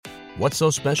What's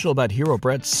so special about Hero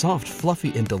Bread's soft,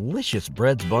 fluffy, and delicious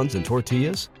breads, buns, and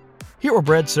tortillas? Hero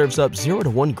Bread serves up 0 to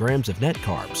 1 grams of net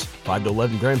carbs, 5 to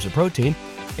 11 grams of protein,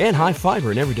 and high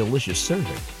fiber in every delicious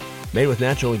serving. Made with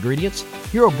natural ingredients,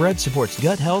 Hero Bread supports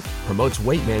gut health, promotes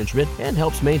weight management, and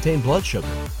helps maintain blood sugar.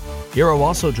 Hero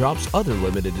also drops other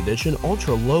limited edition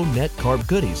ultra-low net carb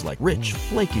goodies like rich,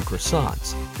 flaky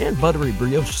croissants and buttery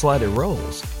brioche slider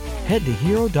rolls. Head to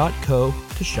hero.co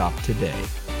to shop today.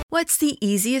 What's the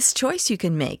easiest choice you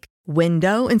can make?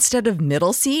 Window instead of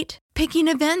middle seat? Picking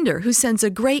a vendor who sends a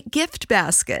great gift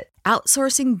basket?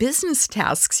 Outsourcing business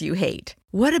tasks you hate?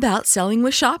 What about selling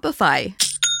with Shopify?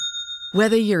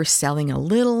 Whether you're selling a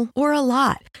little or a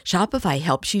lot, Shopify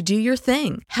helps you do your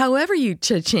thing, however you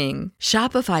cha-ching.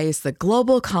 Shopify is the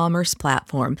global commerce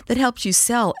platform that helps you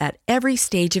sell at every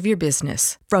stage of your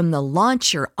business. From the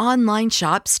launch your online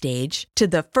shop stage to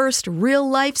the first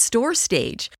real-life store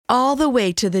stage, all the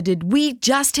way to the did we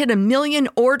just hit a million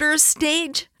orders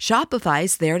stage.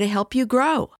 Shopify's there to help you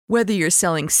grow. Whether you're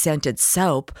selling scented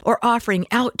soap or offering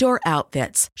outdoor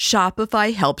outfits,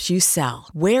 Shopify helps you sell.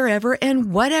 Wherever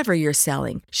and whatever you're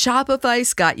selling,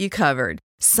 Shopify's got you covered.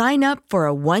 Sign up for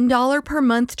a $1 per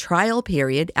month trial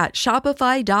period at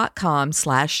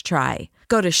shopify.com/try.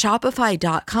 Go to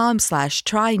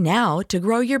shopify.com/try now to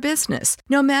grow your business,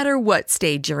 no matter what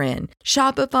stage you're in.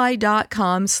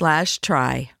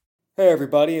 Shopify.com/try. Hey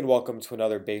everybody, and welcome to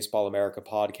another Baseball America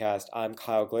podcast. I'm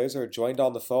Kyle Glazer, joined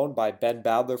on the phone by Ben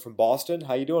Badler from Boston.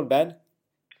 How you doing, Ben?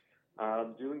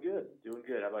 I'm doing good.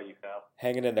 How about you, Kyle?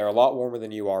 Hanging in there. A lot warmer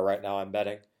than you are right now, I'm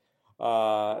betting.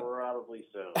 Probably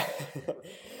so.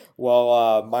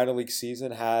 Well, minor league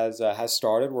season has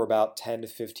started. We're about 10 to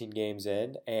 15 games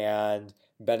in, and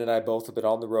Ben and I both have been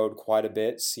on the road quite a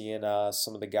bit, seeing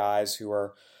some of the guys who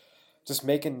are just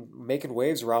making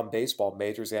waves around baseball,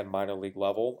 majors and minor league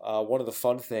level. One of the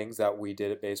fun things that we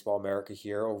did at Baseball America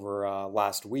here over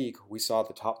last week, we saw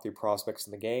the top 3 prospects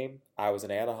in the game. I was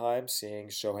in Anaheim seeing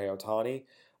Shohei Ohtani.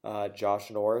 Josh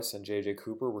Norris and J.J.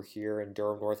 Cooper were here in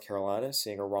Durham, North Carolina,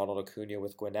 seeing a Ronald Acuna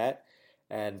with Gwinnett.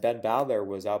 And Ben Badler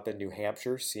was up in New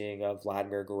Hampshire seeing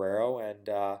Vladimir Guerrero and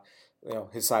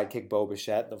his sidekick Bo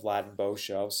Bichette, the Vlad and Bo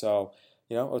show. So,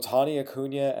 Ohtani,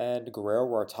 Acuna, and Guerrero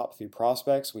were our top 3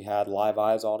 prospects. We had live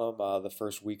eyes on them the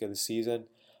first week of the season.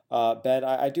 Ben,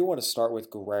 I do want to start with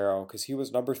Guerrero because he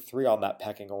was number 3 on that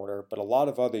pecking order, but a lot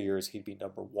of other years he'd be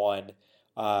number 1.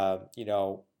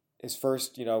 His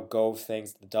first, go of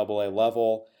things at the AA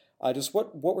level. Just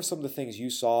what were some of the things you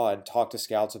saw and talked to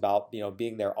scouts about,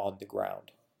 being there on the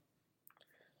ground?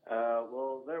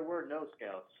 Well, there were no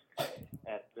scouts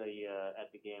at the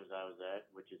games I was at,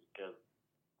 which is because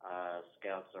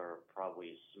scouts are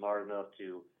probably smart enough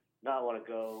to not want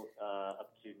to go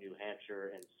up to New Hampshire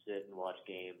and sit and watch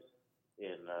games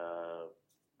in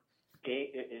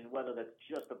weather that's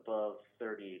just above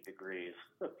 30 degrees.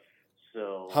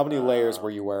 So how many layers were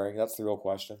you wearing? That's the real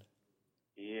question.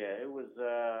 Yeah, it was.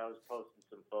 I was posting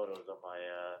some photos on my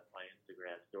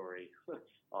Instagram story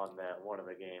on that one of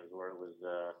the games where it was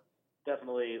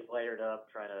definitely layered up,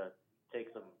 trying to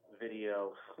take some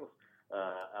video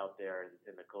out there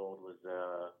in the cold was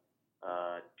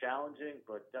challenging,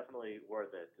 but definitely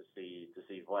worth it to see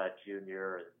Vlad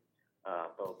Jr.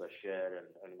 and Bo Bichette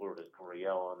and Lourdes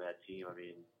Gurriel on that team. I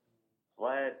mean,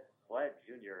 Vlad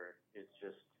Jr. is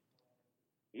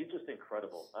he's just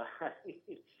incredible.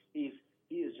 He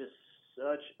is just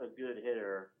such a good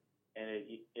hitter, and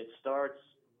it starts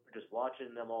just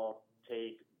watching them all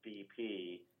take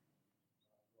BP,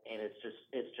 and it's just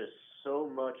so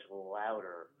much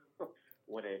louder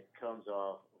when it comes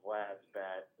off Vlad's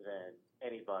bat than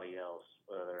anybody else,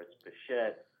 whether it's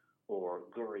Bichette or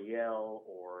Gurriel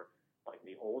or like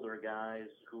the older guys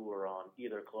who are on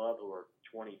either club who are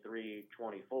 23,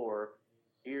 24.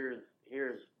 Here's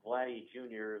Vladdy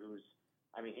Jr.,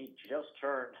 he just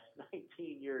turned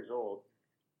 19 years old,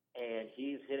 and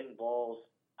he's hitting balls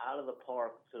out of the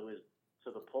park to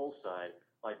the pole side,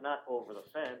 like not over the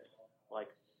fence, like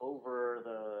over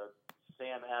the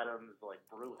Sam Adams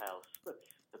brew house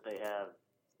that they have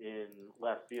in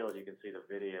left field. You can see the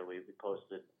video we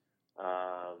posted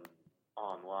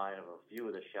online of a few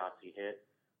of the shots he hit,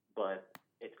 but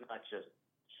it's not just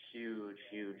huge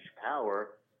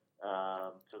power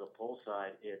to the pole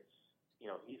side. It's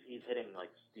he's hitting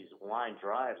these line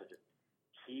drives that just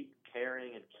keep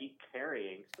carrying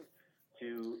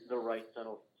to the right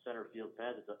center field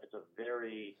fence. It's a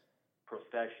very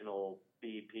professional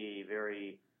BP,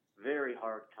 very very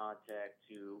hard contact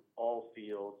to all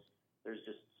fields. There's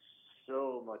just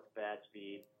so much bat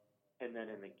speed, and then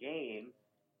in the game,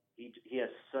 he has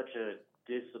such a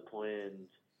disciplined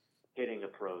hitting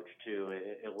approach too.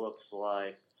 It looks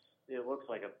like it looks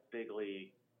like a big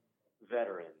league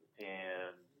veteran,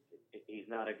 and he's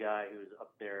not a guy who's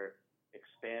up there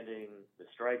expanding the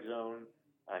strike zone.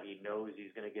 He knows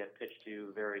he's going to get pitched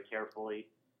to very carefully.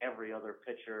 Every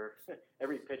pitcher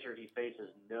he faces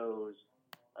knows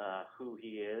who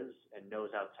he is and knows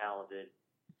how talented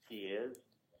he is,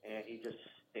 and he just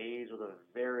stays with a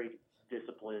very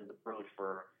disciplined approach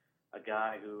for a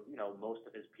guy who, most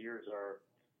of his peers are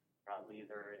probably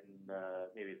either in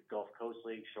maybe the Gulf Coast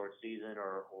League short season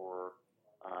or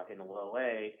in low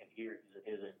A, and here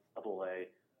he's in double A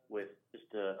with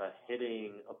just a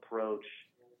hitting approach,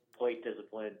 plate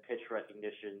discipline, pitch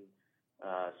recognition,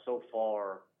 so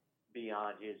far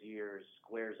beyond his years,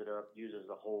 squares it up, uses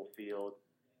the whole field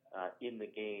in the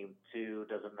game too.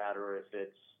 Doesn't matter if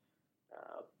it's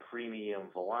premium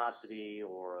velocity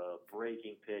or a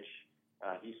breaking pitch.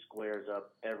 He squares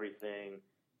up everything.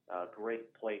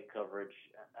 Great plate coverage.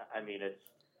 I mean,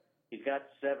 he's got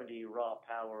 70 raw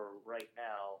power right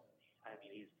now. I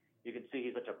mean, you can see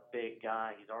he's such a big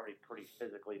guy. He's already pretty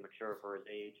physically mature for his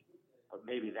age, but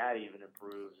maybe that even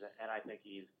improves. And I think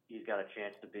he's got a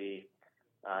chance to be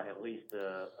at least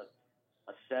a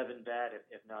 7 bat,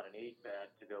 if not an 8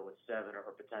 bat, to go with 7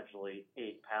 or potentially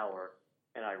 8 power.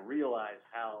 And I realize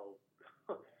how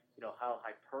how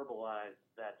hyperbolized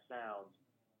that sounds,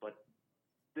 but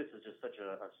this is just such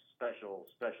a special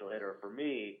hitter. For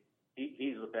me,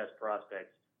 he's the best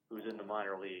prospect who's in the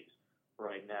minor leagues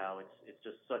right now. It's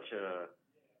just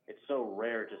it's so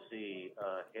rare to see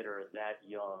a hitter that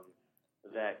young,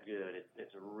 that good.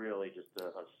 It's really just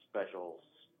a special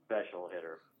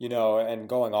hitter. And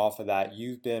going off of that,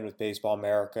 you've been with Baseball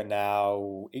America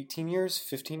now 18 years,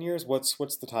 15 years? What's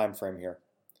the time frame here?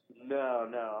 No,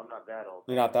 I'm not that old.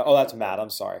 You're not that. Oh, that's Matt. I'm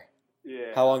sorry.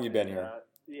 Yeah. How long you been here?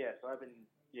 So I've been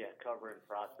covering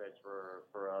prospects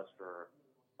for us for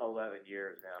 11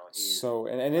 years now. So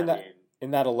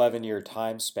in that 11-year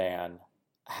time span,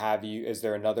 is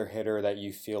there another hitter that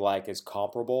you feel like is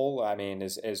comparable? I mean,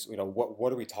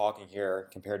 what are we talking here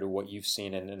compared to what you've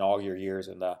seen in all your years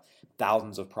and the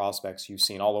thousands of prospects you've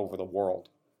seen all over the world?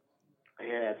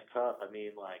 Yeah, it's tough. I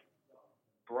mean, like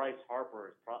Bryce Harper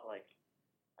is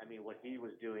what he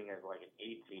was doing as like an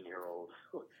 18-year-old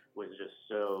was just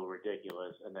so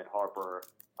ridiculous. And then Harper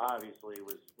obviously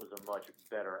was a much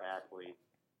better athlete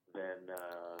than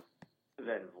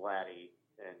Vladdy,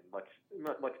 and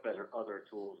much better other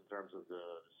tools in terms of the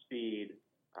speed,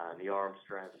 the arm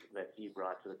strength that he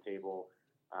brought to the table.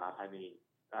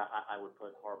 I would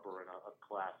put Harper in a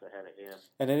class ahead of him.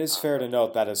 And it is fair to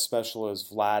note that as special as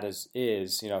Vlad is,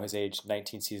 his age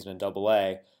 19 season in Double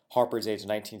A, Harper's age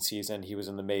 19 season, he was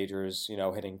in the majors,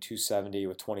 hitting .270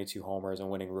 with 22 homers and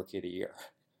winning Rookie of the Year.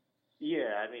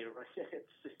 Yeah, I mean,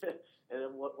 and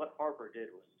then what Harper did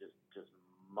was just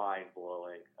mind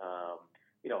blowing.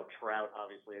 Trout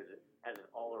obviously as an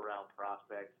all around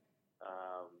prospect.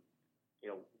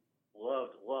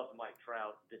 Loved Mike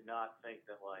Trout. Did not think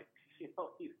that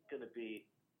he's going to be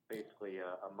basically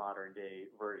a modern day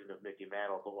version of Mickey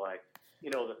Mantle. But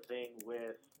the thing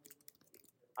with,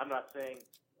 I'm not saying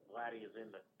Vladdy is in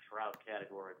the Trout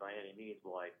category by any means,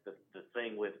 but the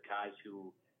thing with guys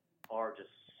who are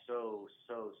just so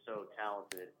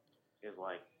talented is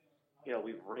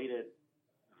we've rated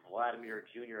Vladimir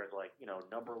Jr. as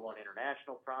number 1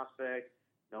 international prospect,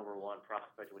 number 1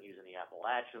 prospect when he was in the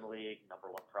Appalachian League,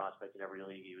 number 1 prospect in every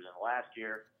league he was in last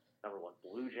year, number 1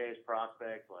 Blue Jays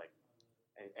prospect,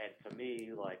 and to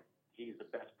me, he's the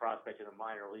best prospect in the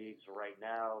minor leagues right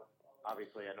now.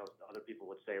 Obviously, I know other people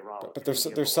would say Ronald. But there's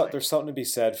something to be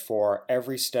said for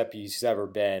every step he's ever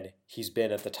been. He's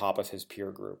been at the top of his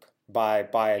peer group by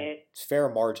a fair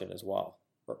margin as well.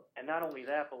 And not only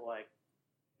that, but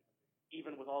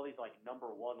even with all these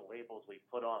number 1 labels we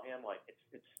put on him,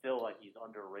 it's still he's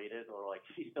underrated, or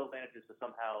he still manages to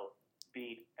somehow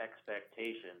beat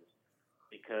expectations,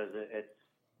 because it's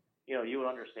you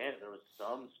would understand there was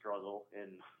some struggle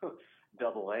in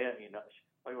Double A. I mean,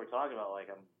 we were talking about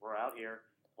we're out here.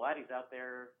 Vladdy's out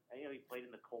there. And, he played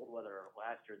in the cold weather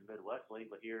last year in the Midwest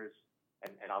League, but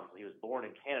and obviously he was born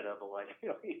in Canada, but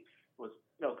he was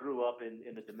grew up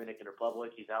in the Dominican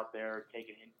Republic. He's out there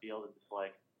taking infield and just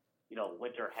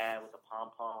winter hat with a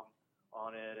pom-pom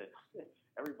on it, and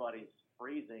everybody's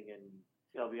freezing, and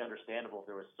it'd be understandable if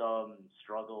there was some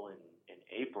struggle in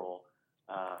April,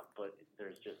 but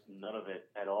there's just none of it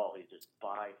at all. He's just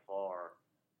by far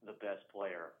the best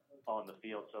player on the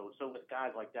field. So with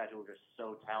guys like that who are just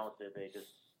so talented, they just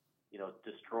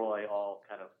destroy all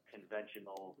kind of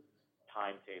conventional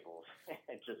timetables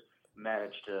and just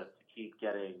manage to keep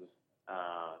getting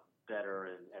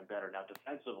better and better. Now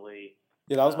defensively.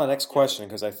 Yeah, that was my next question,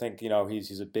 because I think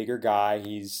he's a bigger guy.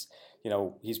 He's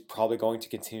he's probably going to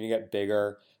continue to get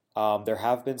bigger. There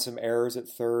have been some errors at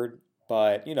third,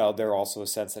 but there also a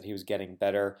sense that he was getting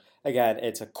better. Again,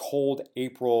 it's a cold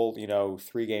April,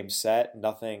 3 game set.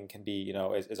 Nothing can be,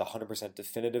 is 100%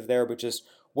 definitive there, but just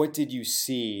what did you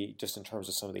see just in terms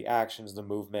of some of the actions, the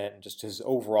movement, and just his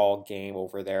overall game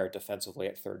over there defensively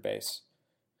at third base?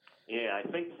 Yeah, I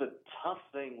think the tough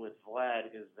thing with Vlad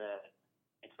is that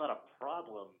it's not a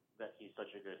problem that he's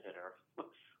such a good hitter,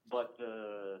 but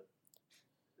the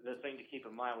thing to keep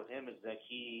in mind with him is that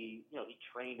he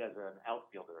trained as an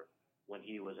outfielder when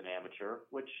he was an amateur,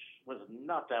 which was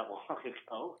not that long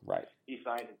ago. Right. He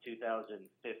signed in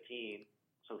 2015,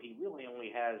 so he really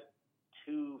only has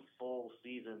 2 full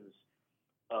seasons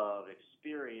of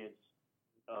experience,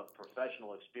 of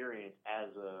professional experience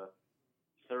as a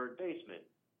third baseman.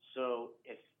 So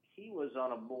if he was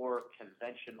on a more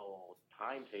conventional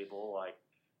timetable, like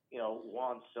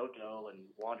Juan Soto and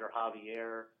Wander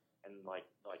Javier and like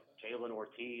Jalen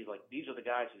Ortiz, like these are the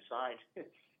guys who signed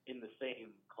in the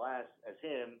same class as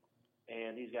him,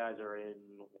 and these guys are in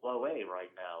low A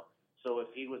right now. So if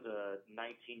he was a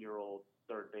 19-year-old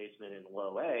third baseman in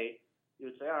low A, you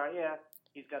would say, all right, yeah,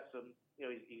 he's got some,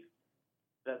 he's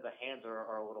the hands were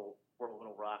a little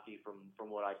rocky from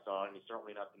what I saw, and he's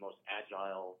certainly not the most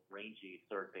agile, rangy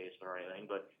third baseman or anything.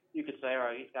 But you could say, all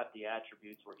right, he's got the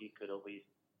attributes where he could at least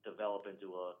develop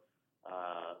into a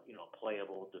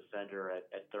playable defender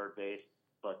at third base.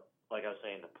 But like I was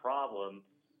saying, the problem,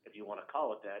 if you want to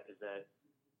call it that, is that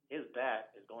his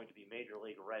bat is going to be major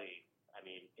league ready. I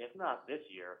mean, if not this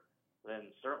year,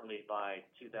 then certainly by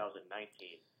 2019.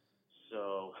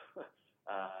 So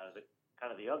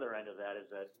the other end of that is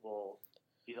that, well,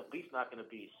 he's at least not going to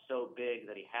be so big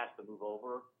that he has to move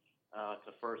over to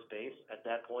first base at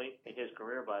that point in his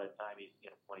career. By the time he's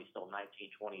when he's still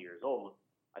 19, 20 years old,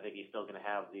 I think he's still going to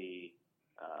have the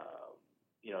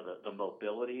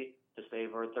mobility to stay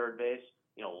over at third base.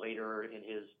 Later in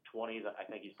his 20s, I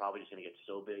think he's probably just going to get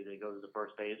so big that he goes to the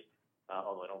first base.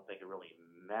 Although I don't think it really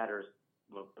matters,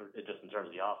 just in terms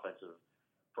of the offensive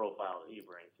profile that he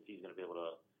brings. He's going to be able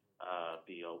to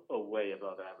be a way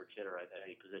above average hitter at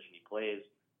any position he plays.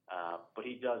 But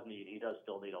he does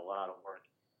still need a lot of work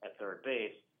at third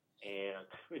base, and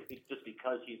just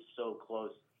because he's so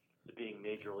close to being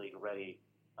major league ready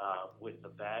with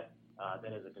the bat,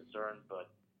 that is a concern. But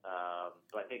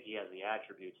I think he has the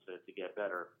attributes to get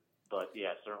better. But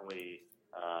yeah, certainly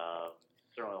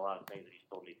a lot of things that he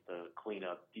still needs to clean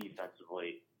up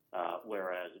defensively.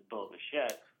 Whereas Bo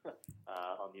Bichette,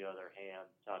 on the other hand,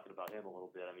 talking about him a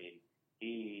little bit, I mean,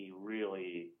 he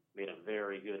really made a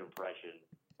very good impression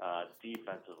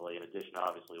defensively, in addition,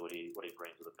 obviously, what he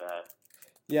brings to the bat.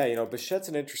 Yeah, Bichette's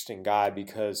an interesting guy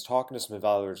because talking to some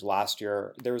evaluators last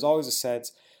year, there was always a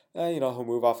sense, he'll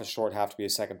move off a short half to be a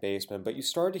second baseman, but you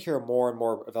started to hear more and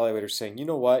more evaluators saying, you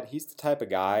know what, he's the type of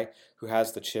guy who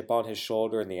has the chip on his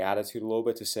shoulder and the attitude a little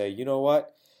bit to say, you know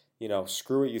what,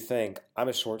 screw what you think. I'm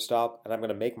a shortstop, and I'm going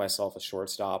to make myself a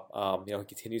shortstop. He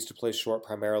continues to play short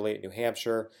primarily at New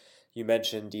Hampshire. You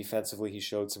mentioned defensively he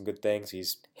showed some good things.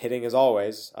 He's hitting, as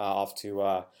always, off to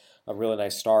a really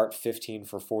nice start, 15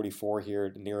 for 44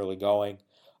 here, nearly going.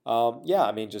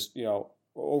 Just,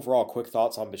 overall, quick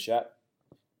thoughts on Bichette.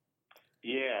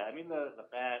 Yeah, I mean, the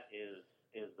bat is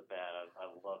the bat.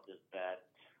 I've loved this bat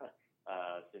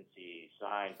since he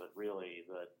signed, but really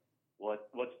what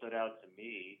stood out to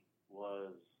me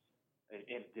was,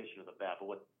 in addition to the bat, but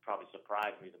what probably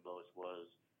surprised me the most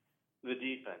was the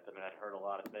defense. I mean, I'd heard a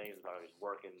lot of things about he was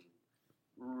working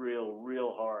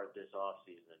real hard this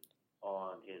offseason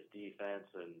on his defense,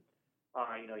 and all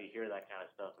right, you hear that kind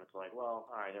of stuff, and it's like, well,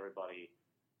 all right, everybody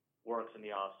works in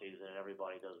the offseason, and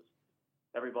everybody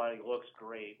looks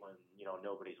great when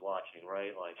nobody's watching,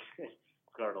 right? Like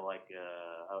sort of like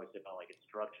I always say about like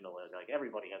instructional, like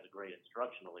everybody has a great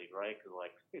instructional league, right? Because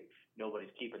like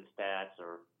nobody's keeping stats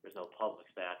or there's no public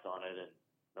stats on it, and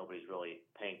nobody's really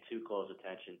paying too close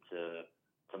attention to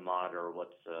monitor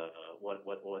what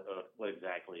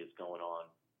exactly is going on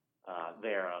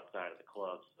there outside of the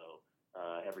club. So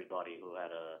everybody who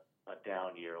had a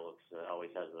down year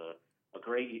always has a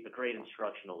great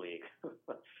instructional league.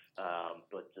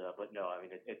 But no, I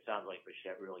mean it sounds like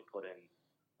Bichette really put in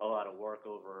a lot of work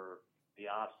over the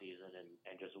off season,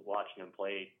 and just watching him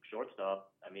play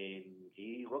shortstop. I mean,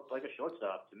 he looked like a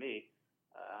shortstop to me.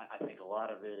 I think a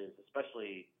lot of it is,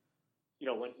 especially,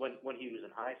 when he was in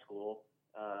high school,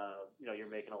 you're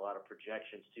making a lot of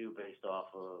projections too based off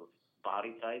of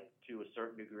body type to a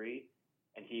certain degree,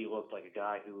 and he looked like a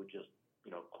guy who would just,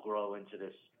 grow into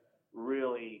this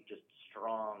really just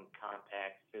strong,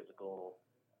 compact, physical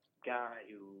guy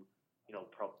who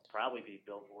probably be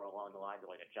built more along the lines of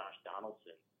like a Josh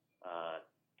Donaldson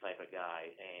type of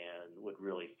guy, and would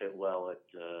really fit well at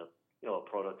a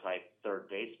prototype third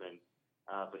baseman.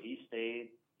 But he stayed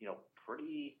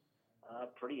pretty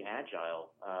agile.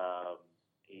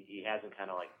 He hasn't kind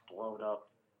of like blown up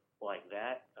like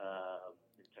that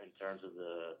in terms of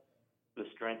the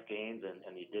strength gains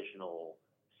and the additional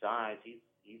size.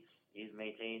 He's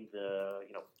maintained a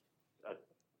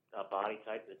body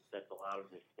type that's allowed him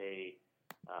to stay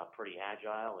pretty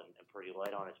agile and pretty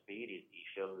light on his feet. He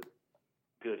showed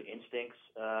good instincts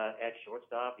at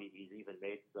shortstop. He's even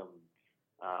made some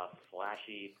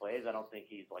flashy plays. I don't think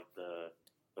he's like the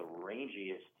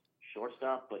rangiest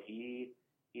shortstop, but he's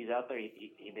out there.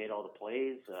 He made all the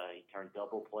plays. He turned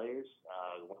double plays.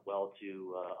 Went well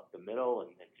to up the middle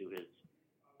and into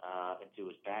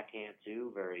his backhand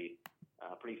too. Very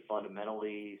pretty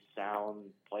fundamentally sound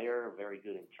player. Very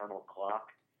good internal clock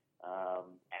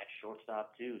at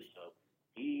shortstop too. So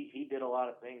he did a lot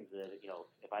of things that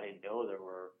if I didn't know there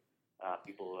were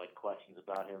people who had questions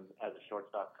about him as a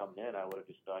shortstop coming in, I would have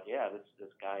just thought, yeah,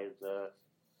 this guy is a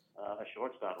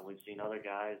shortstop. And we've seen other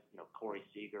guys, Corey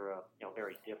Seager,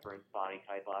 very different body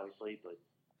type, obviously, but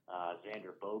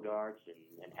Xander Bogaerts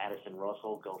and Addison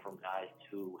Russell go from guys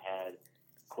who had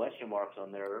question marks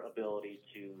on their ability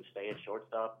to stay at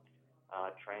shortstop,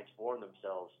 transform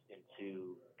themselves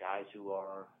into guys who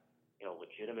are,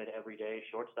 legitimate everyday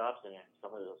shortstops, and in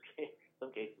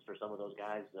some cases for some of those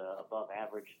guys, above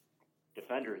average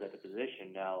defenders at the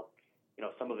position. Now,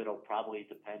 some of it will probably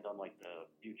depend on like the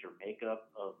future makeup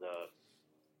of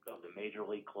the major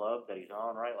league club that he's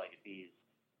on, right? Like if he's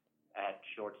at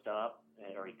shortstop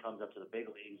or he comes up to the big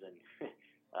leagues and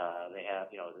they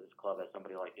have, this club has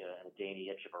somebody like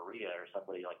Danny Echeverria or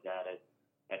somebody like that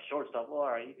at shortstop. Well,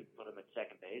 all right, you can put him at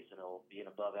second base and he'll be an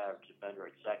above average defender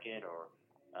at second, or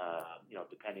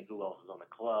depending who else is on the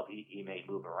club, he may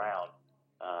move around.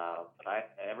 But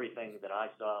everything that I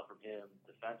saw from him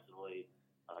defensively,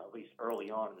 at least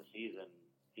early on in the season,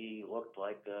 he looked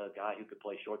like a guy who could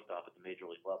play shortstop at the major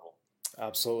league level.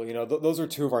 Absolutely. Those are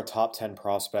two of our top 10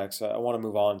 prospects. I want to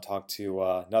move on and talk to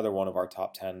another one of our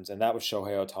top 10s, and that was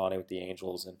Shohei Ohtani with the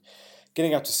Angels. And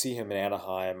getting out to see him in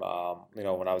Anaheim,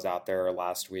 when I was out there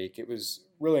last week, it was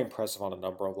really impressive on a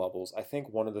number of levels. I think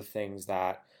one of the things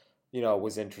that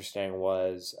was interesting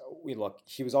was,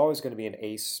 he was always going to be an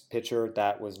ace pitcher.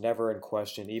 That was never in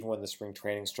question, even when the spring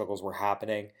training struggles were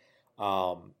happening.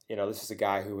 This is a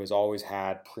guy who has always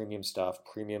had premium stuff,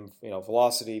 premium,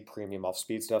 velocity, premium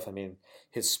off-speed stuff. I mean,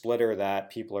 his splitter that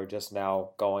people are just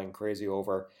now going crazy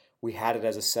over, we had it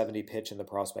as a 70 pitch in the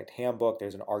prospect handbook.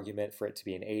 There's an argument for it to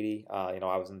be an 80.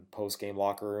 I was in post-game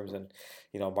locker rooms, and,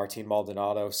 Martin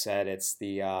Maldonado said it's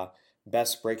the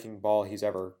best breaking ball he's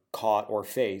ever caught or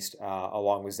faced,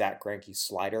 along with Zach Greinke's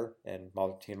slider. And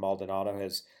Martin Maldonado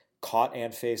has caught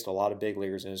and faced a lot of big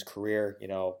leaguers in his career.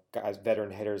 Guys,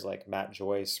 veteran hitters like Matt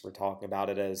Joyce were talking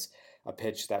about it as a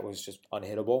pitch that was just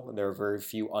unhittable, and there are very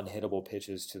few unhittable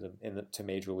pitches to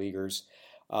major leaguers.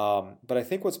 But I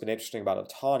think what's been interesting about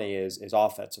Ohtani is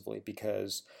offensively,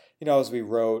 because as we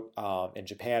wrote in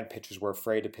Japan, pitchers were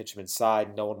afraid to pitch him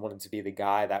inside. No one wanted to be the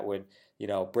guy that would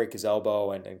break his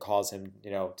elbow and cause him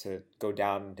to go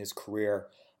down in his career.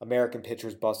 American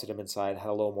pitchers busted him inside, had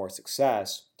a little more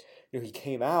success. He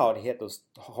came out, he hit those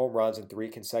home runs in 3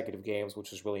 consecutive games,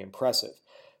 which was really impressive.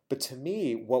 But to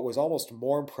me, what was almost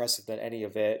more impressive than any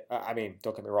of it, I mean,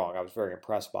 don't get me wrong, I was very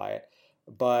impressed by it.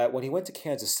 But when he went to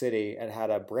Kansas City and had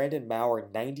a Brandon Maurer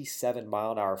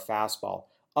 97-mile-an-hour fastball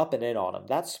up and in on him,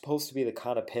 that's supposed to be the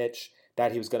kind of pitch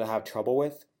that he was going to have trouble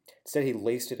with. Instead, he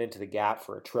laced it into the gap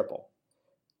for a triple.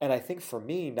 And I think for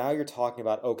me, now you're talking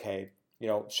about, okay,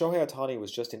 Shohei Ohtani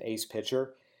was just an ace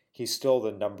pitcher. He's still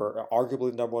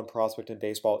arguably the number 1 prospect in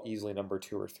baseball, easily number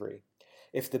 2 or 3.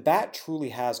 If the bat truly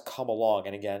has come along,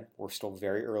 and again, we're still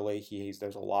very early,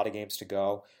 there's a lot of games to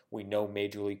go. We know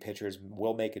major league pitchers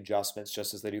will make adjustments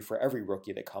just as they do for every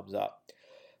rookie that comes up.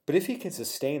 But if he can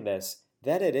sustain this,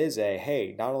 then it is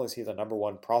not only is he the number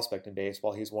 1 prospect in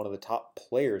baseball, he's one of the top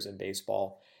players in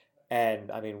baseball. And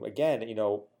I mean, again,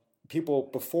 people,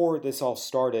 before this all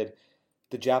started,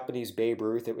 the Japanese Babe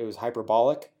Ruth, it was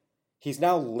hyperbolic. He's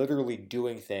now literally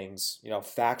doing things,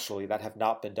 factually, that have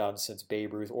not been done since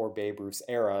Babe Ruth or Babe Ruth's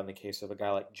era, in the case of a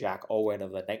guy like Jack Owen of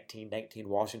the 1919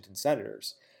 Washington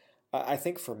Senators. I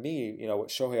think for me, what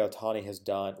Shohei Ohtani has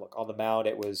done, look, on the mound,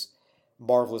 it was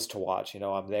marvelous to watch.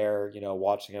 I'm there,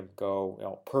 watching him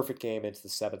go, perfect game into the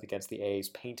 7th against the A's,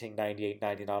 painting 98,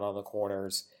 99 on the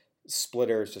corners.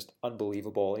 Splitter is just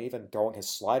unbelievable, and even throwing his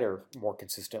slider more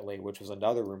consistently, which was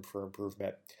another room for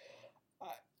improvement.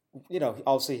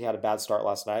 Obviously he had a bad start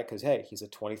last night because, hey, he's a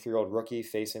 23-year-old rookie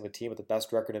facing the team with the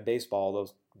best record in baseball.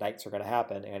 Those nights are going to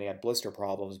happen, and he had blister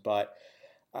problems. But,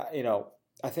 uh, you know,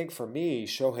 I think for me,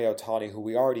 Shohei Ohtani, who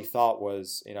we already thought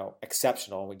was,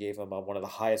 exceptional, and we gave him one of the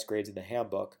highest grades in the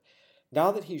handbook,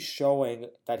 now that he's showing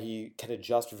that he can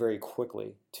adjust very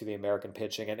quickly to the American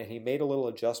pitching, and he made a little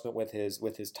adjustment with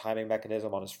his timing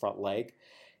mechanism on his front leg,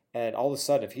 and all of a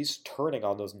sudden, if he's turning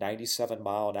on those 97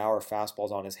 mile an hour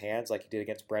fastballs on his hands like he did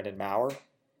against Brandon Maurer,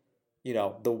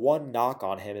 the one knock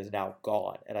on him is now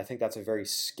gone. And I think that's a very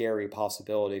scary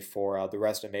possibility for the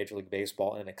rest of Major League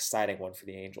Baseball and an exciting one for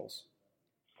the Angels.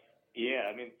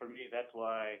 Yeah, I mean, for me, that's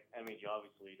why. I mean, you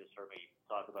obviously just heard me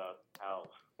talk about how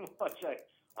much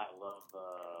I love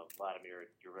Vladimir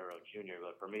Guerrero Jr.,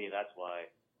 but for me, that's why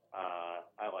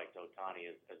I liked Otani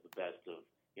as the best of,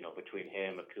 between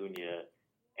him, Acuna,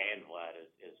 and Vlad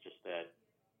is just that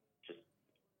just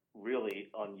really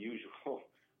unusual,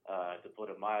 to put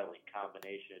it mildly,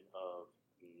 combination of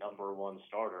number one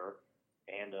starter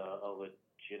and a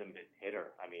legitimate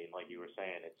hitter. I mean, like you were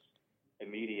saying, it's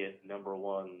immediate number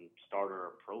one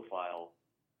starter profile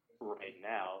right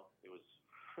now. It was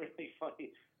really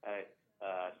funny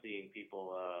seeing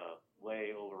people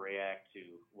way overreact to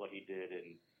what he did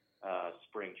in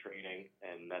spring training,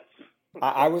 and that's.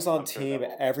 I was on I'm sure team. that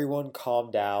will. Everyone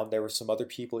calmed down. There were some other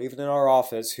people, even in our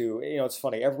office, who, it's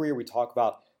funny. Every year we talk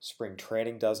about spring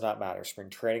training does not matter. Spring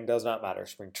training does not matter.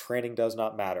 Spring training does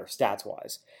not matter, stats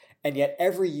wise. And yet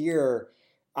every year,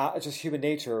 just human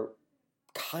nature,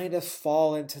 kind of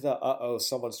fall into the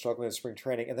someone's struggling in spring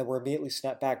training, and then we're immediately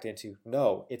snapped back into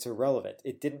no, it's irrelevant.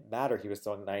 It didn't matter he was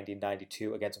throwing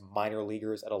 1992 against minor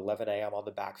leaguers at 11 a.m. on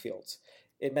the backfields.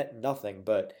 It meant nothing,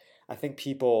 but I think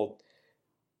people,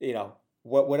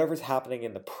 whatever's happening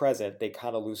in the present, they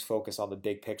kind of lose focus on the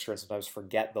big picture and sometimes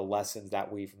forget the lessons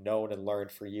that we've known and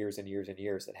learned for years and years and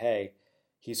years that, hey,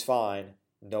 he's fine,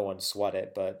 no one sweat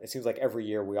it. But it seems like every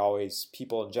year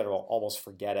people in general almost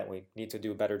forget it. We need to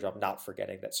do a better job not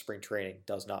forgetting that spring training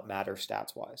does not matter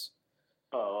stats wise.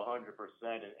 Oh, 100%.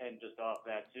 And just off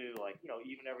that, too,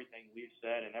 even everything we've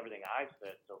said and everything I've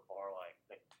said so far,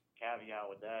 the caveat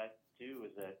with that, too,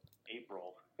 is that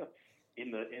April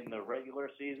in the regular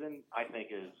season, I think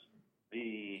is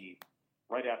the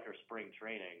right after spring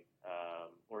training,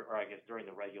 or I guess during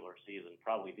the regular season,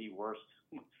 probably the worst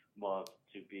month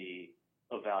to be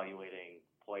evaluating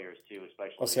players too,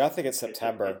 especially. Well, see, I think it's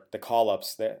September. The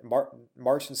call-ups,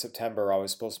 March and September are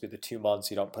always supposed to be the 2 months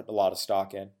you don't put a lot of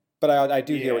stock in. But I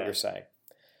do hear what you're saying.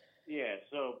 Yeah.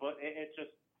 So, but it's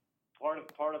just part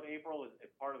of April is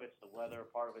part of it's the weather,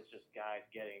 part of it's just guys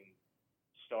getting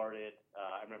started.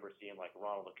 I remember seeing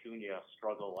Ronald Acuna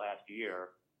struggle last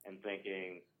year and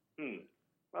thinking,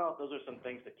 well, those are some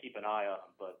things to keep an eye on,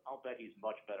 but I'll bet he's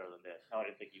much better than this. I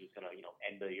didn't think he was going to,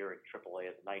 end the year in AAA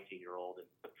as a 19-year-old and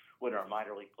win our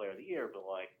minor league player of the year, but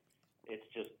it's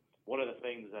just one of the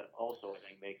things that also I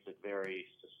think makes it very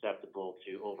susceptible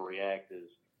to overreact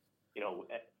is,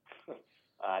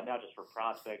 not just for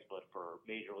prospects, but for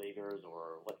major leaguers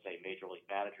or let's say major league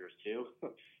managers too.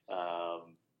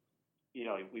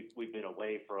 We've been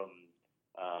away from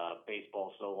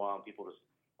baseball so long. People just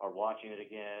are watching it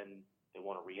again. They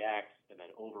want to react and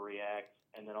then overreact,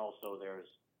 and then also there's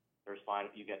fine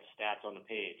you get stats on the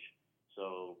page.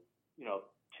 So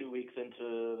 2 weeks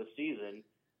into the season,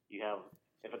 you have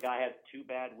if a guy has 2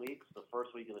 bad weeks the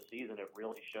first week of the season, it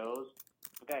really shows.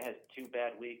 If a guy has 2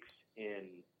 bad weeks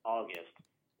in August,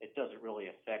 it doesn't really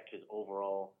affect his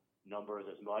overall numbers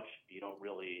as much. You don't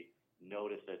really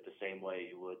notice it the same way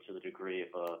you would to the degree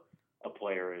if a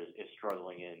player is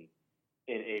struggling in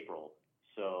April.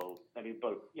 So, I mean,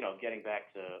 but, getting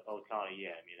back to Ohtani,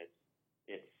 yeah, I mean,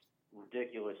 it's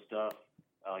ridiculous stuff.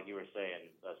 Like you were saying,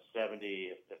 a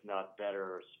 70, if not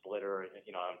better, splitter.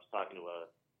 I was talking to a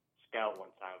scout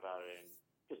one time about it, and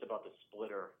just about the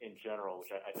splitter in general, which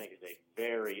I think is a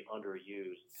very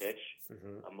underused pitch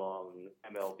among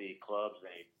MLB clubs.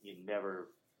 You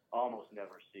almost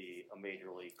never see a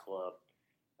major league club,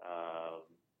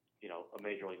 a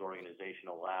major league organization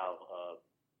allow a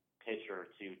pitcher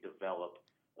to develop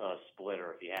a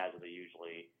splitter. If he has it, they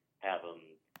usually have him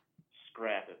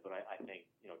scrap it. But I think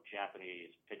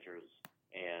Japanese pitchers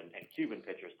and Cuban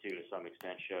pitchers too, to some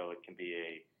extent, show it can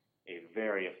be a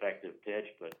very effective pitch.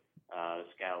 But the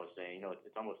scout was saying,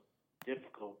 it's almost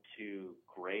difficult to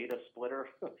grade a splitter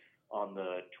on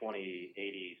the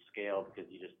 20/80 scale because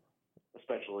you just,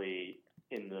 especially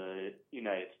in the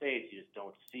United States, you just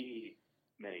don't see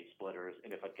many splitters.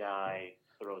 And if a guy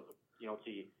throws, you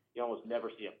almost never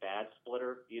see a bad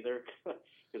splitter either,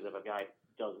 because if a guy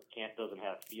doesn't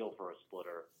have feel for a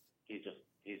splitter, he's just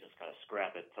going to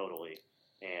scrap it totally.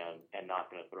 And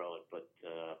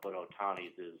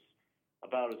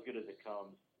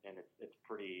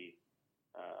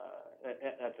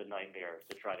that's a nightmare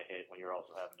to try to hit when you're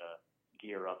also having to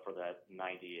gear up for that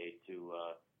 98 to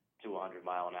 100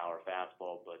 mile an hour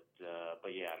fastball. But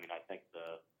yeah, I mean, I think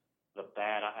the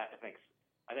bat,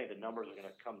 I think the numbers are going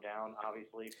to come down,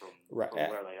 obviously, from where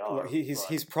they are.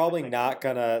 He's probably not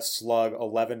going to slug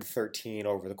 11-13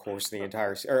 over the course of the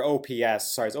entire or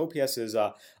OPS. Sorry, his OPS is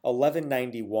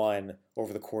 1191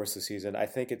 over the course of the season. I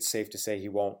think it's safe to say he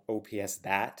won't OPS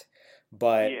that.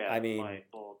 But yeah, I mean, my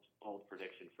bold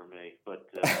prediction for me.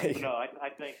 But no, I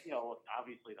think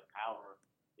obviously the power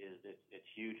it's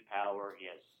huge power.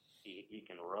 He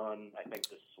can run. I think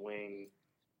the swing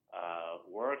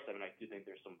works. I mean, I do think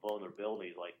there's some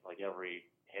vulnerabilities, like every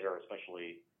hitter,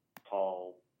 especially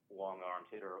tall, long-armed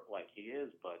hitter like he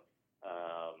is. But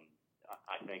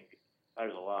I think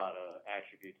there's a lot of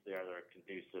attributes there that are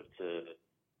conducive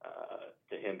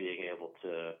to him being able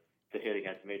to hit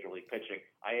against major league pitching.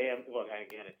 Again,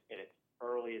 it's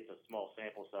early. It's a small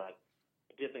sample size.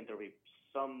 I did think there'll be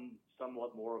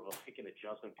somewhat more of an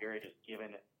adjustment period, just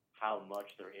given how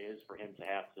much there is for him to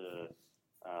have to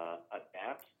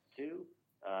adapt to.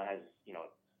 As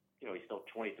he's still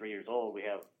 23 years old. We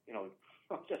have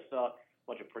just saw a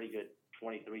bunch of pretty good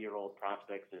 23-year-old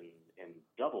prospects in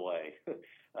Double-A.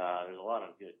 There's a lot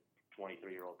of good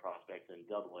 23-year-old prospects in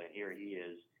Double-A, and here he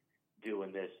is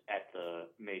doing this at the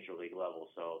major league level.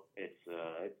 So it's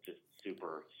just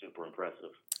super, super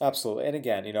impressive. Absolutely. And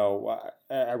again,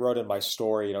 I wrote in my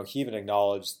story, he even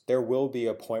acknowledged there will be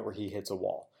a point where he hits a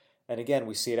wall. And again,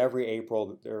 we see it every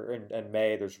April and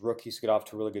May. There's rookies who get off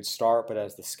to a really good start, but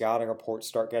as the scouting reports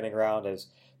start getting around, as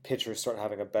pitchers start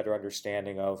having a better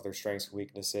understanding of their strengths and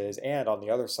weaknesses, and on the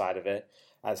other side of it,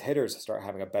 as hitters start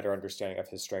having a better understanding of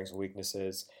his strengths and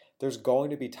weaknesses, there's going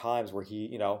to be times where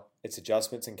he, it's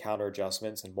adjustments and counter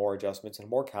adjustments and more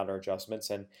counter adjustments.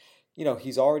 And,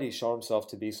 he's already shown himself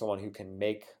to be someone who can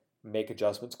make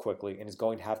adjustments quickly and is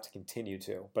going to have to continue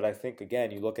to. But I think,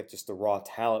 again, you look at just the raw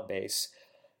talent base,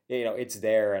 it's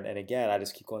there. And again, I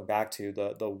just keep going back to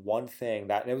the one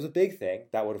thing and it was a big thing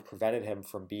that would have prevented him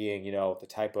from being, the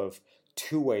type of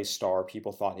two-way star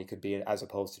people thought he could be, as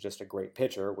opposed to just a great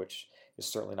pitcher, which is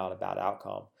certainly not a bad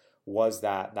outcome, was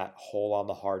that hole on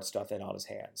the hard stuff in on his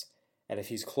hands. And if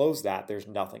he's closed that, there's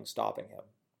nothing stopping him.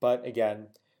 But again,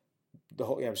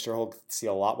 I'm sure he'll see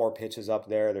a lot more pitches up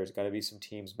there. There's going to be some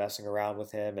teams messing around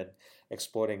with him and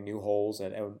exploiting new holes,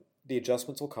 and the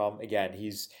adjustments will come. Again,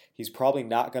 he's probably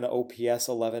not going to OPS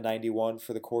 1191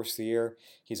 for the course of the year.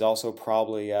 He's also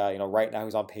probably, right now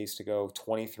he's on pace to go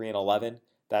 23-11.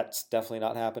 That's definitely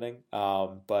not happening.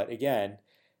 But again,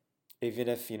 even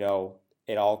if,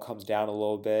 it all comes down a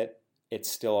little bit, it's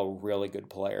still a really good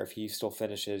player. If he still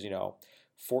finishes,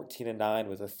 14-9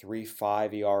 with a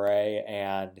 3.5 ERA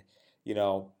and,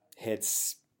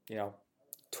 hits,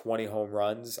 20 home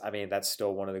runs, I mean, that's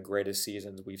still one of the greatest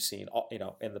seasons we've seen,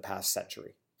 in the past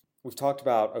century. We've talked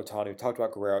about Ohtani, we've talked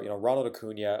about Guerrero, Ronald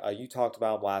Acuna, you talked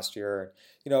about him last year.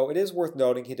 It is worth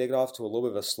noting he did get off to a little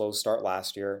bit of a slow start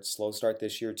last year, slow start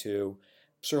this year too.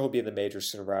 I'm sure he'll be in the majors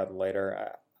sooner rather than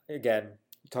later. Again,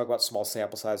 you talk about small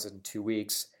sample sizes in 2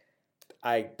 weeks.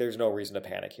 There's no reason to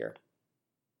panic here.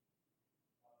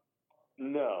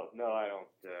 No, I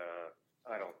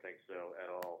don't think so at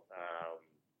all.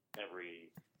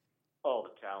 All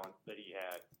the talent that he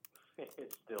had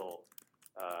is still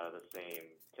the same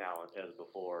talent as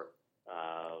before.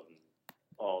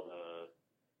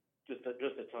 Just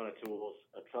a ton of tools,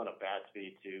 a ton of bat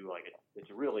speed too.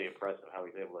 It's really impressive how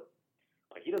he's able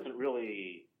to. He doesn't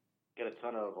really get a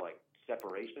ton of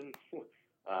separation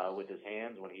with his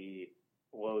hands when he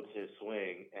loads his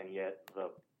swing, and yet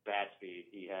the bat speed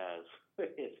he has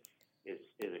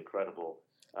is incredible.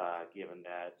 Given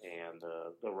that, and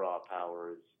the raw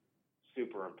power is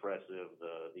super impressive.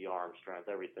 The arm strength,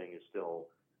 everything is still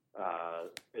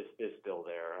still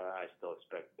there. I still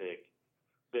expect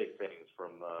big things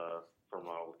from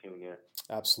Ronald Acuna.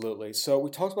 Absolutely. So we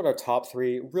talked about our top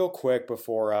three real quick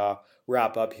before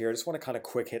wrap up here. I just want to kind of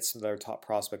quick hit some of the other top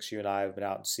prospects you and I have been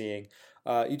out and seeing.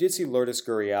 You did see Lourdes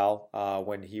Gurriel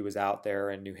when he was out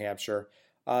there in New Hampshire.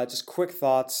 Just quick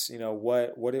thoughts,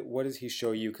 what does he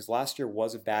show you? Because last year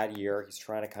was a bad year. He's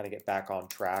trying to kind of get back on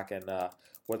track. And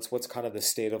what's kind of the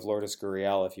state of Lourdes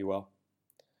Gurriel, if you will?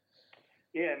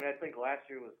 Yeah, I think last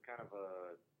year was kind of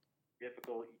a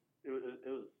difficult. It was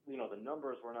the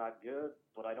numbers were not good,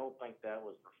 but I don't think that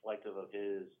was reflective of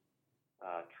his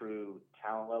true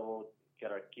talent level. You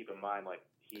got to keep in mind,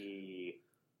 he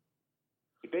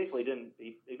basically didn't.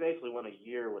 He basically went a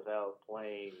year without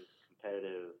playing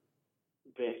competitive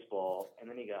baseball, and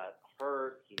then he got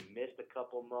hurt. He missed a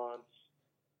couple months,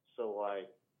 so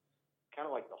kind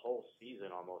of the whole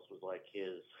season almost was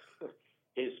his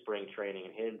his spring training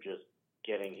and him just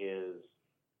getting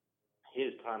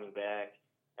his timing back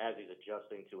as he's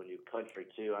adjusting to a new country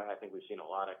too. I think we've seen a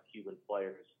lot of Cuban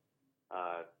players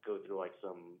go through like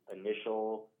some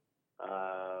initial,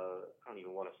 I don't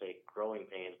even want to say growing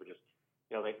pains, but just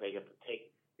they have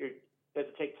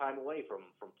to take time away from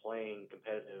playing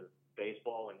competitive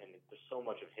baseball, and there's so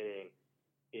much of hitting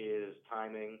is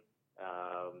timing.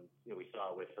 We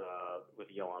saw it with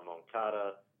Yohan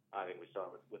Moncada. I think we saw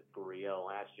it with Gurriel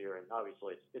last year, and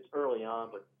obviously it's early on,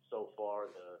 but so far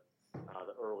the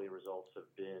early results have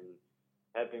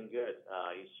been good.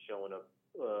 He's showing a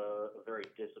very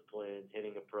disciplined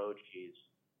hitting approach. He's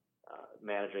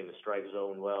managing the strike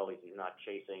zone well. He's not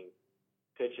chasing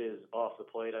pitches off the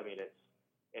plate. I mean,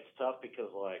 it's tough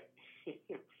because like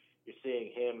you're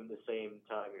seeing him at the same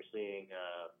time you're seeing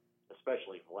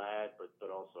especially Vlad,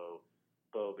 but also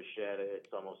Bo Bichette.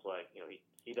 It's almost like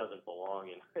he doesn't belong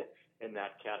in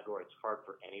that category. It's hard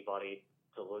for anybody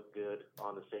to look good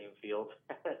on the same field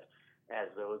as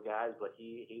those guys, but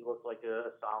he looked like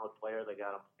a solid player. They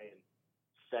got him playing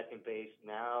second base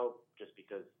now, just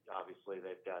because obviously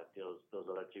they've got those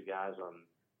other two guys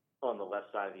on the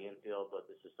left side of the infield.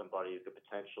 But this is somebody who could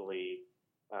potentially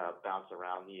bounce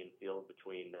around the infield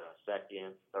between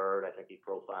second, third. I think he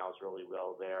profiles really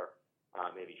well there.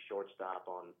 Maybe shortstop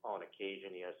on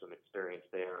occasion. He has some experience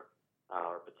there,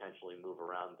 or potentially move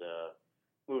around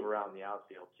the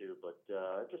outfield too. But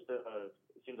just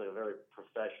it seems like a very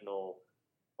professional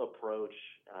approach.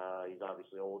 He's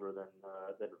obviously older than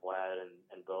Vlad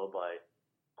and Bo by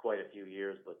quite a few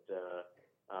years, but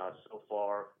so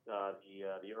far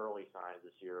the early signs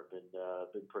this year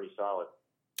have been pretty solid.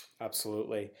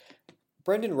 Absolutely.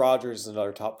 Brendan Rodgers is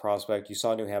another top prospect. You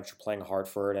saw New Hampshire playing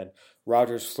Hartford, and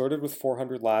Rodgers flirted with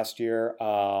 400 last year.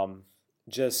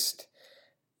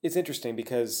 It's interesting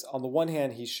because on the one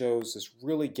hand, he shows this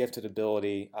really gifted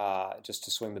ability just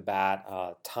to swing the bat,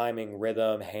 timing,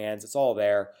 rhythm, hands, it's all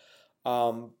there.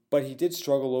 But he did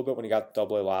struggle a little bit when he got to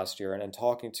AA last year. And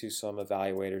talking to some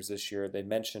evaluators this year, they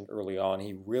mentioned early on,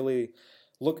 he really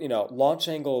launch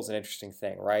angle is an interesting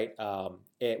thing, right?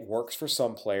 It works for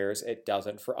some players. It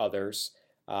doesn't for others.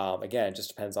 Again, it just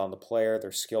depends on the player,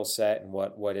 their skill set, and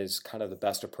what is kind of the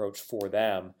best approach for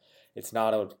them. It's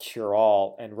not a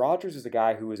cure-all. And Rodgers is a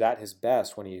guy who is at his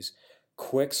best when he's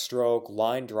quick stroke,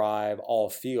 line drive, all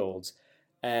fields.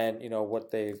 And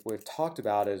what we've talked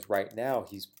about is right now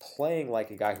he's playing like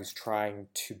a guy who's trying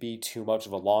to be too much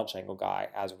of a launch angle guy.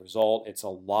 As a result, it's a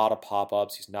lot of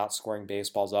pop-ups. He's not scoring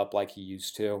baseballs up like he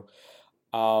used to.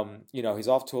 He's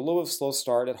off to a little bit of a slow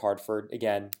start at Hartford.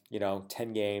 Again,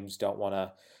 10 games, don't want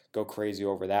to go crazy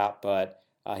over that, but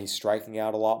he's striking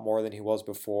out a lot more than he was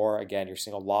before. Again, you're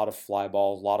seeing a lot of fly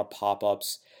balls, a lot of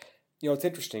pop-ups. It's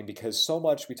interesting because so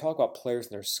much we talk about players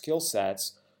and their skill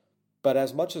sets, but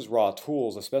as much as raw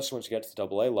tools, especially once you get to the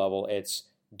AA level, it's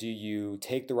do you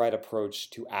take the right approach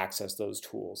to access those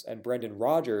tools? And Brendan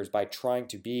Rodgers, by trying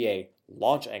to be a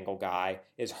launch angle guy,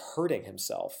 is hurting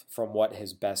himself from what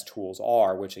his best tools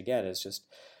are, which again is just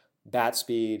bat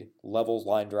speed, levels,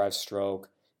 line drive, stroke,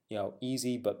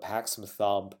 easy but packs some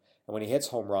thump. And when he hits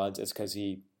home runs, it's because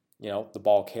the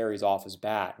ball carries off his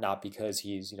bat, not because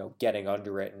he's, getting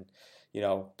under it and,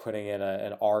 putting in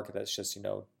an arc that's just,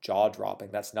 jaw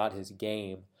dropping. That's not his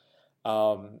game.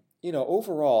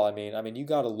 Overall, I mean, you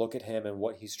got to look at him and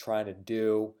what he's trying to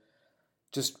do.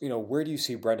 Just, where do you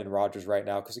see Brendan Rodgers right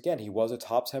now? Because again, he was a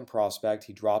top 10 prospect.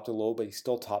 He dropped a little, but he's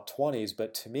still top 20s.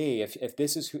 But to me,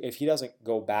 if he doesn't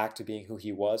go back to being who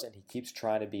he was and he keeps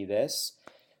trying to be this,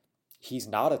 he's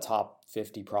not a top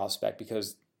 50 prospect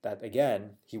because that,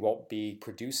 again, he won't be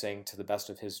producing to the best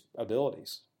of his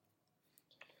abilities.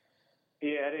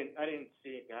 Yeah, I didn't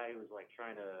see a guy who was like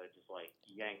trying to just like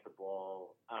yank the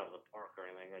ball out of the park or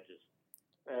anything.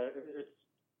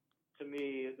 To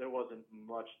me, there wasn't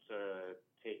much to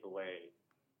take away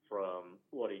from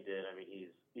what he did. I mean,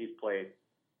 he's played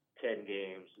 10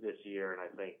 games this year, and I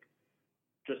think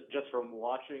just from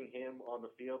watching him on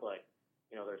the field, like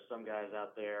there's some guys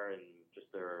out there and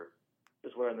they're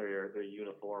just wearing their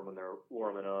uniform when they're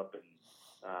warming up, and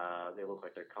they look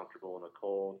like they're comfortable in the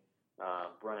cold.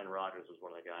 Brendan Rodgers was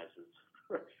one of the guys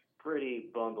who's pretty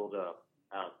bundled up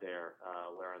out there,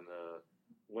 wearing the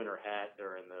winter hat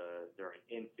during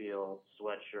infield,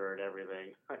 sweatshirt,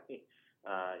 everything.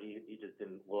 He just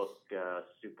didn't look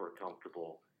super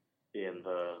comfortable in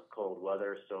the cold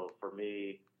weather. So for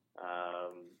me,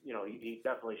 he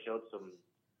definitely showed some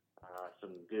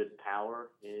good power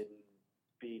in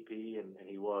BP, and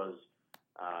he was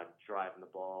driving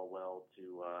the ball well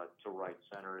to right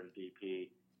center in BP.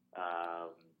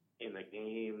 In the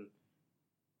game,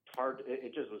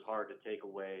 it just was hard to take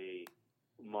away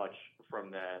much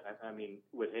from that. I mean,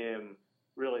 with him,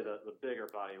 really the bigger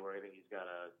body where I think he's got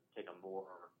to take a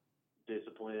more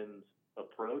disciplined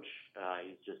approach.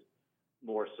 He's just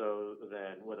more so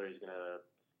than whether he's going to,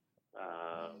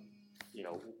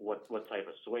 what type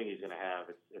of swing he's going to have.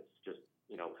 It's just,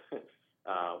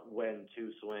 when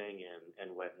to swing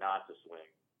and when not to swing.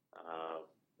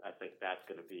 I think that's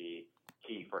going to be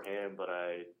key for him, but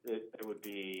it would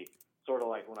be sort of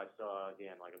like when I saw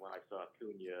Acuna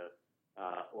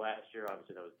last year.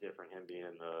 Obviously that was different, him being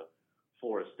in the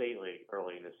Florida State League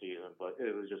early in the season, but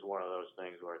it was just one of those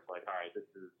things where it's like, all right, this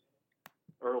is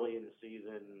early in the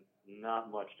season,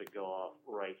 not much to go off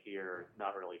right here.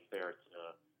 Not really fair to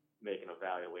make an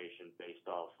evaluation based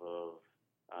off of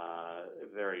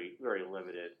very, very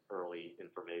limited early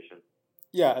information.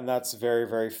 Yeah, and that's very,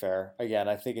 very fair. Again,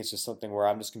 I think it's just something where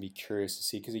I'm just going to be curious to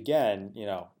see because, again,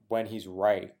 when he's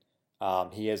right,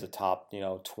 he is a top,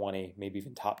 20, maybe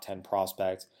even top 10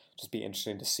 prospect. Just be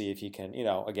interesting to see if he can,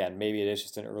 again, maybe it is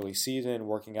just an early season,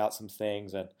 working out some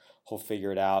things, and he'll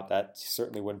figure it out. That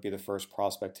certainly wouldn't be the first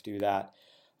prospect to do that.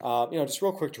 Just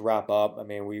real quick to wrap up. I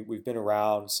mean, we've been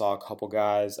around, saw a couple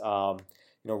guys.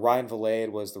 Ryan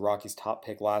Vilade was the Rockies' top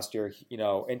pick last year.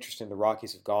 Interesting. The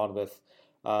Rockies have gone with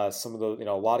some of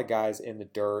the, a lot of guys in the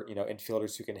dirt,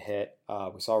 infielders who can hit.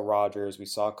 We saw Rogers, we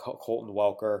saw Colton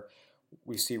Welker,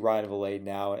 we see Ryan Vilade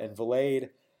now, and Vilade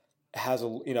has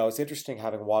it's interesting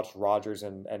having watched Rogers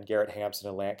and Garrett Hampson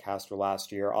and Lancaster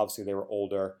last year. Obviously, they were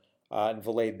older, and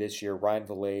Vilade this year, Ryan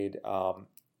Vilade,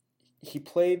 he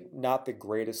played not the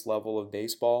greatest level of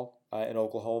baseball in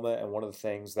Oklahoma, and one of the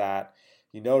things that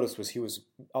you noticed was he was,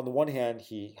 on the one hand,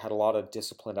 he had a lot of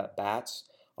discipline at bats.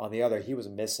 On the other, he was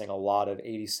missing a lot of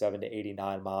 87 to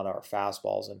 89 mile an hour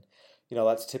fastballs, and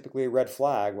that's typically a red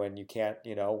flag when you can't,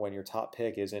 when your top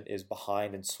pick is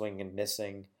behind and swinging and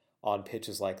missing on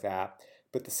pitches like that.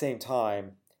 But at the same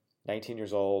time, 19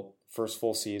 years old, first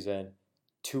full season,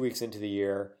 2 weeks into the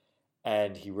year,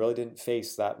 and he really didn't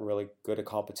face that really good a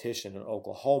competition in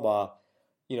Oklahoma.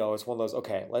 It's one of those,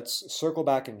 okay, let's circle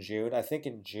back in June. I think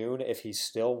in June, if he's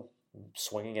still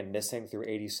swinging and missing through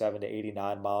 87 to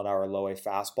 89 mile an hour low A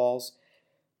fastballs,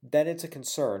 then it's a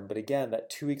concern. But again, that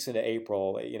 2 weeks into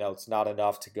April, it's not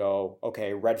enough to go,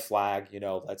 okay, red flag,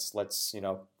 let's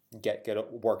get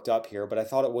worked up here. But I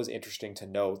thought it was interesting to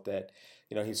note that,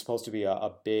 he's supposed to be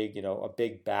a big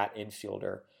bat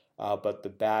infielder, but the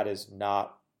bat is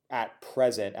not at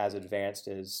present as advanced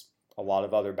as a lot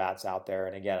of other bats out there.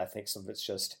 And again, I think some of it's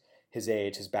just his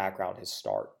age, his background, his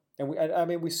start. And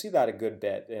we see that a good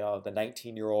bit. The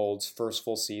 19-year-old's first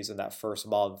full season, that first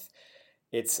month,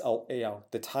 it's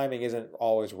the timing isn't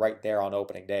always right there on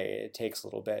opening day. It takes a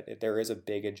little bit. There is a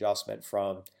big adjustment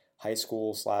from high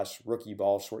school / rookie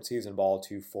ball, short season ball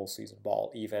to full season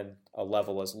ball, even a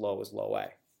level as low as low A.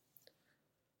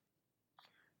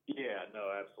 Yeah,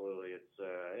 no, absolutely. It's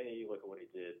you look at what he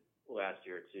did last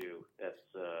year too. That's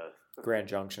Grand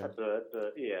Junction. That's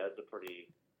a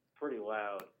pretty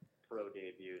loud pro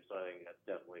debut. So I think that's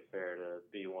definitely fair to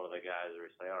be one of the guys where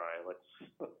you say, all right,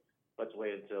 let's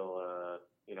wait until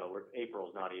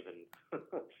April's not even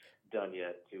done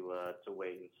yet to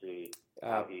wait and see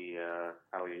how he's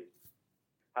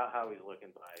looking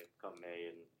by come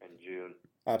May and June.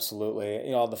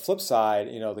 Absolutely. On the flip side,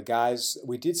 the guys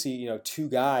we did see, two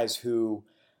guys who,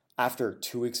 after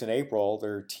 2 weeks in April,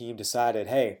 their team decided,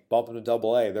 hey, bump them to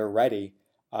Double A, they're ready.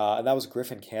 And that was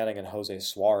Griffin Canning and Jose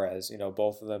Suarez.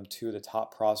 Both of them two of the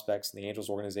top prospects in the Angels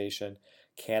organization.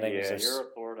 Canning was your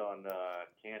report on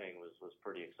Canning was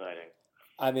pretty exciting.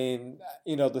 I mean,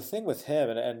 the thing with him,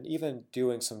 and even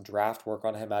doing some draft work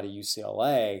on him out of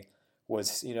UCLA,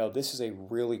 was, this is a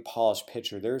really polished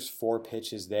pitcher. There's 4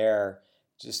 pitches there.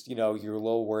 Just, you're a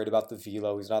little worried about the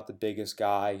velo. He's not the biggest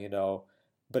guy,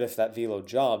 But if that velo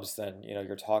jumps, then,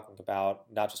 you're talking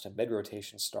about not just a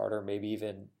mid-rotation starter, maybe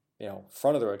even,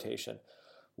 front of the rotation.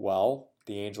 Well,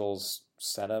 the Angels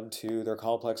sent him to their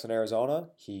complex in Arizona.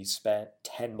 He spent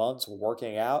 10 months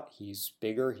working out. He's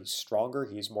bigger, he's stronger,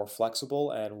 he's more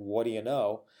flexible, and what do you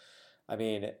know? I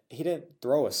mean, he didn't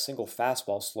throw a single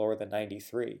fastball slower than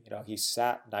 93. He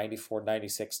sat 94,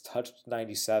 96, touched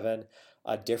 97.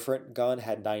 A different gun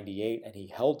had 98, and he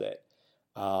held it.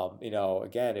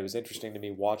 Again, it was interesting to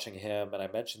me watching him, and I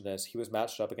mentioned this, he was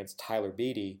matched up against Tyler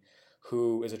Beatty,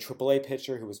 who is a AAA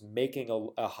pitcher who was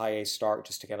making a high A start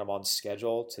just to get him on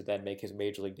schedule to then make his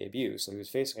major league debut. So he was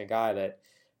facing a guy that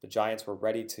the Giants were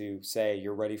ready to say,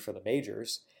 you're ready for the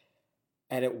majors.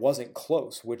 And it wasn't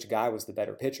close which guy was the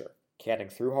better pitcher. Canning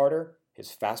threw harder. His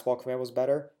fastball command was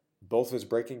better. Both of his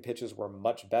breaking pitches were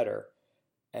much better.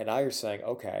 And now you're saying,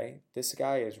 okay, this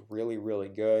guy is really, really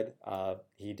good.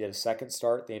 He did a second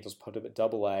start. The Angels put him at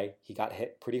Double-A. He got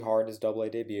hit pretty hard in his Double-A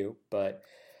debut. But,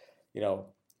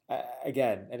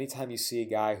 again, anytime you see a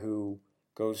guy who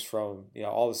goes from,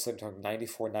 all of a sudden talking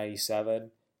 94,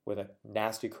 97 with a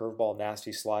nasty curveball,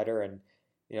 nasty slider, and,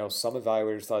 some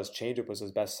evaluators thought his changeup was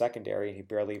his best secondary, and he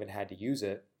barely even had to use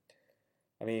it.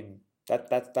 I mean,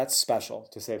 that's special,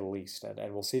 to say the least,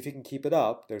 and we'll see if he can keep it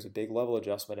up. There's a big level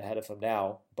adjustment ahead of him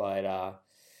now, but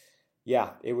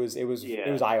it was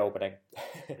eye-opening.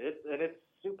 It's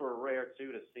super rare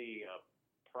too to see a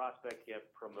prospect get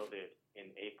promoted in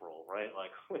April, right?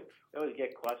 Like we always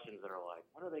get questions that are like,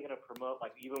 when are they going to promote?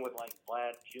 Like even with like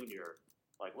Vlad Jr.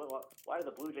 Like, why do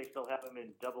the Blue Jays still have him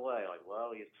in Double-A? Like,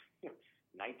 well, he's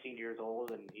 19 years old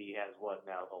and he has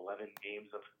 11 games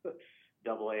of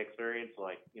Double-A experience.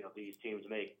 Like, these teams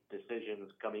make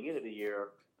decisions coming into the year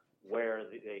where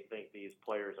they think these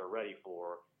players are ready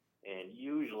for, and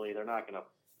usually they're not going to.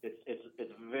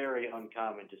 It's very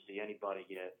uncommon to see anybody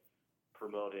get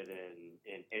promoted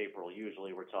in April.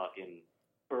 Usually we're talking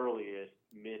earliest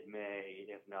mid-May,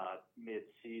 if not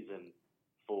mid-season,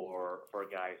 for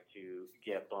guys to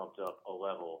get bumped up a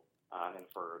level. And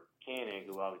for Canning,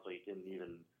 who obviously didn't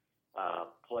even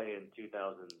play in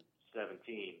 2017,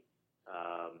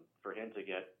 for him to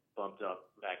get bumped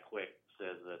up that quick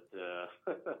says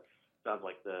that sounds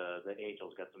like the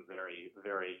Angels got some very,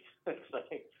 very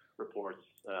exciting reports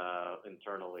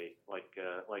internally, like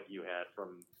you had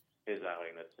from his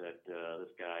outing that said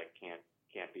this guy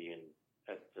can't be in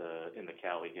the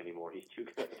Cal League anymore. He's too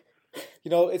good.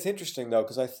 It's interesting though,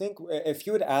 because I think if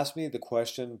you had asked me the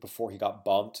question before he got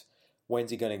bumped,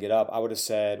 when's he going to get up, I would have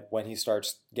said when he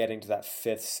starts getting to that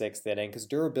 5th, 6th inning, because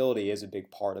durability is a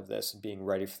big part of this and being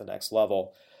ready for the next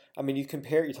level. I mean, you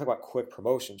talk about quick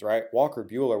promotions, right? Walker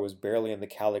Buehler was barely in the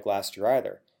Cal League last year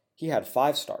either. He had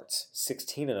 5 starts,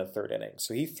 16 in a 3rd inning.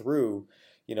 So he threw,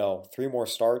 3 more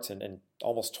starts and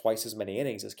almost twice as many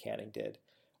innings as Canning did.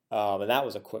 And that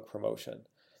was a quick promotion.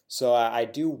 So I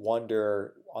do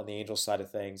wonder on the Angels side of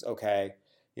things, okay,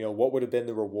 what would have been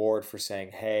the reward for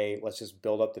saying, hey, let's just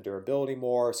build up the durability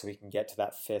more so we can get to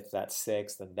that 5th, that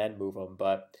 6th, and then move him.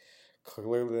 But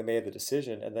clearly they made the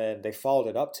decision, and then they followed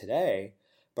it up today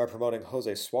by promoting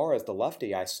Jose Suarez, the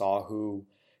lefty I saw, who,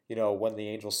 when the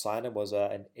Angels signed him was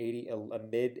a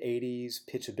mid-80s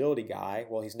pitchability guy.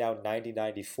 Well, he's now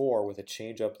 90-94 with a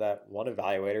changeup that one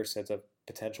evaluator says a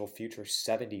potential future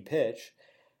 70 pitch.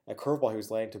 A curveball he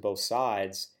was laying to both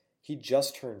sides. He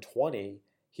just turned 20.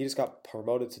 He just got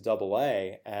promoted to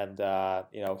Double-A, and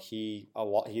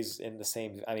he's in the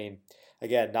same. I mean,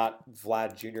 again, not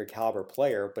Vlad Jr. caliber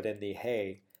player, but in the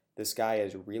this guy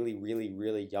is really, really,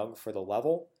 really young for the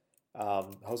level.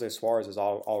 Jose Suarez is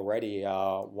already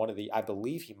one of the. I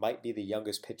believe he might be the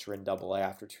youngest pitcher in Double-A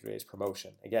after 2 days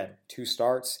promotion. Again, 2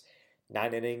 starts,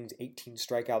 9 innings, 18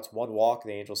 strikeouts, 1 walk.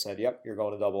 The Angels said, "Yep, you're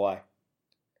going to Double-A."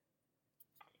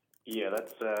 Yeah,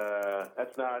 that's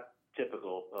not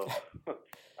typical of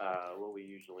what we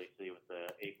usually see with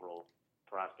the April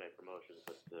prospect promotions,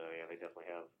 but they definitely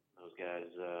have those guys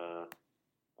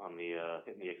on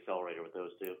hitting the accelerator with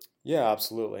those two. Yeah,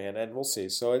 absolutely, and we'll see.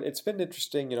 So it's been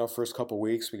interesting, first couple of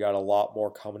weeks. We got a lot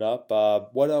more coming up.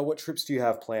 What trips do you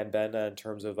have planned, Ben, in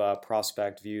terms of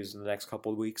prospect views in the next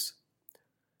couple of weeks?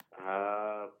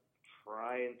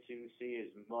 Trying to see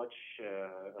as much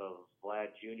of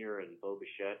Vlad Jr. and Bo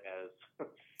Bichette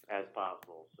as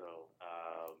possible. So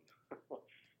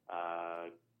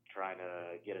trying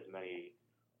to get as many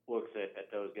looks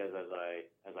at those guys as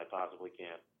I possibly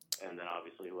can, and then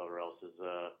obviously whoever else is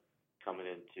coming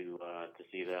in to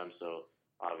see them. So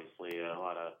obviously a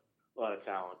lot of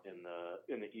talent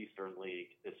in the Eastern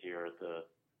League this year at the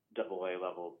Double-A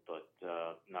level, but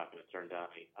not going to turn down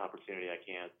the opportunity I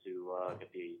can to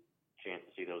get the chance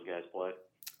to see those guys play.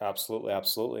 Absolutely.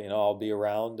 I'll be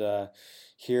around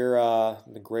here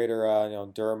in the greater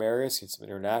Durham area, seeing some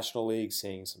international leagues,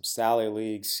 seeing some Sally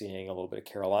leagues, seeing a little bit of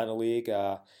Carolina League.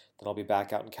 Then I'll be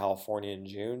back out in California in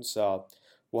June. So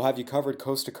we'll have you covered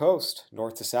coast to coast,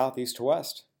 north to south, east to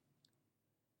west.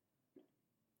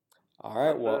 All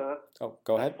right.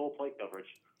 Go ahead. Full plate coverage.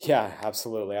 Yeah,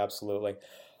 absolutely.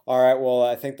 All right, well,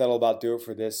 I think that'll about do it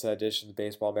for this edition of the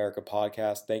Baseball America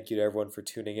podcast. Thank you to everyone for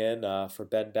tuning in. For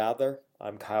Ben Badler,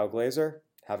 I'm Kyle Glazer.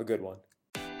 Have a good one.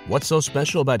 What's so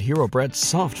special about Hero Bread's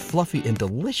soft, fluffy, and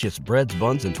delicious breads,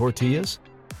 buns, and tortillas?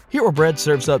 Hero Bread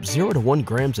serves up 0 to 1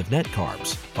 grams of net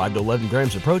carbs, 5 to 11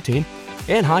 grams of protein,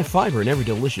 and high fiber in every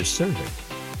delicious serving.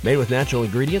 Made with natural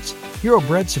ingredients, Hero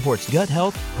Bread supports gut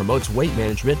health, promotes weight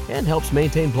management, and helps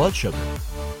maintain blood sugar.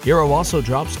 Hero also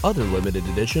drops other limited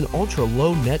edition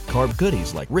ultra-low net carb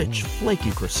goodies like rich,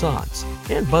 flaky croissants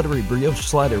and buttery brioche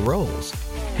slider rolls.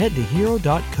 Head to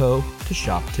hero.co to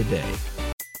shop today.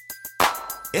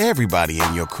 Everybody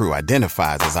in your crew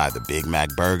identifies as either Big Mac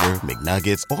Burger,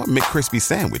 McNuggets, or McCrispy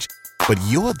Sandwich. But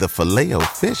you're the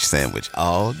Filet-O-Fish Sandwich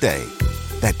all day.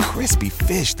 That crispy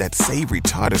fish, that savory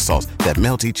tartar sauce, that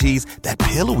melty cheese, that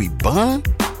pillowy bun.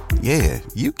 Yeah,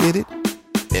 you get it.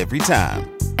 Every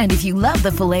time. And if you love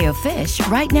the Filet-O-Fish,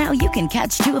 right now you can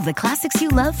catch two of the classics you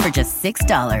love for just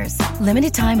 $6.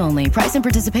 Limited time only. Price and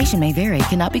participation may vary.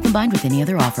 Cannot be combined with any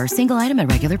other offer. Single item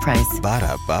at regular price.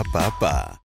 Ba-da-ba-ba-ba.